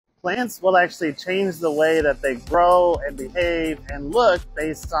Plants will actually change the way that they grow and behave and look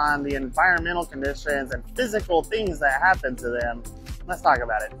based on the environmental conditions and physical things that happen to them. Let's talk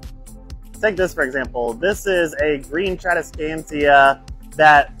about it. Take this for example. This is a green Tradescantia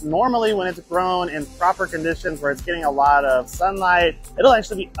that normally when it's grown in proper conditions where it's getting a lot of sunlight, it'll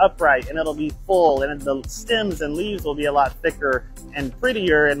actually be upright and it'll be full, and the stems and leaves will be a lot thicker and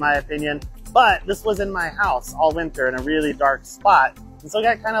prettier in my opinion. But this was in my house all winter in a really dark spot. And so it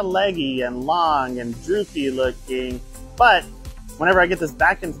got kind of leggy and long and droopy looking, but whenever I get this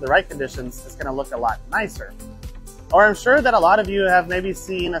back into the right conditions, it's gonna look a lot nicer. Or I'm sure that a lot of you have maybe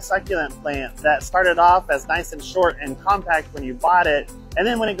seen a succulent plant that started off as nice and short and compact when you bought it, and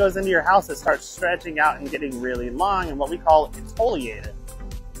then when it goes into your house, it starts stretching out and getting really long and what we call etiolated.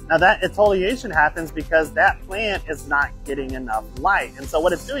 Now that etiolation happens because that plant is not getting enough light. And so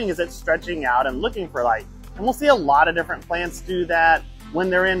what it's doing is it's stretching out and looking for light. And we'll see a lot of different plants do that. When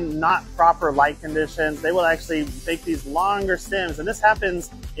they're in not proper light conditions, they will actually make these longer stems. And this happens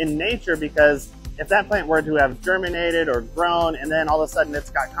in nature because if that plant were to have germinated or grown and then all of a sudden it's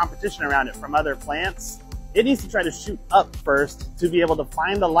got competition around it from other plants, it needs to try to shoot up first to be able to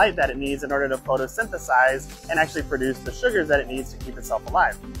find the light that it needs in order to photosynthesize and actually produce the sugars that it needs to keep itself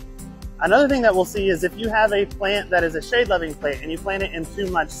alive. Another thing that we'll see is if you have a plant that is a shade-loving plant and you plant it in too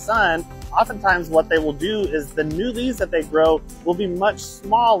much sun, oftentimes what they will do is the new leaves that they grow will be much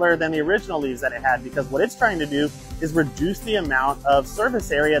smaller than the original leaves that it had, because what it's trying to do is reduce the amount of surface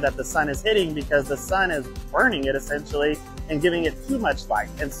area that the sun is hitting because the sun is burning it essentially and giving it too much light.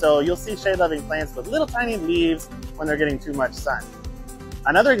 And so you'll see shade-loving plants with little tiny leaves when they're getting too much sun.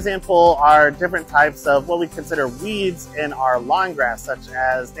 Another example are different types of what we consider weeds in our lawn grass, such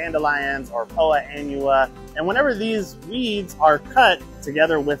as dandelions or poa annua. And whenever these weeds are cut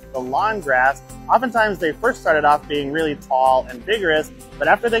together with the lawn grass, oftentimes they first started off being really tall and vigorous, but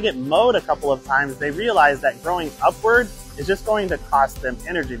after they get mowed a couple of times, they realize that growing upward is just going to cost them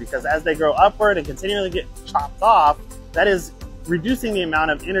energy, because as they grow upward and continually get chopped off, that is reducing the amount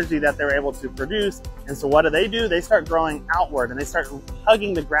of energy that they're able to produce. And so what do? They start growing outward and they start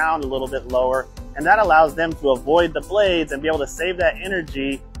hugging the ground a little bit lower, and that allows them to avoid the blades and be able to save that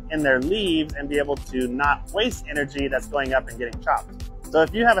energy in their leaves and be able to not waste energy that's going up and getting chopped. So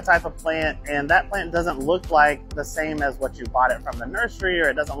if you have a type of plant and that plant doesn't look like the same as what you bought it from the nursery, or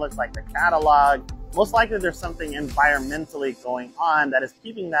it doesn't look like the catalog, most likely there's something environmentally going on that is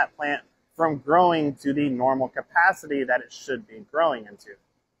keeping that plant from growing to the normal capacity that it should be growing into.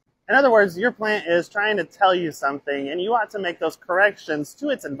 In other words, your plant is trying to tell you something, and you ought to make those corrections to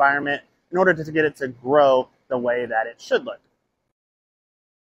its environment in order to get it to grow the way that it should look.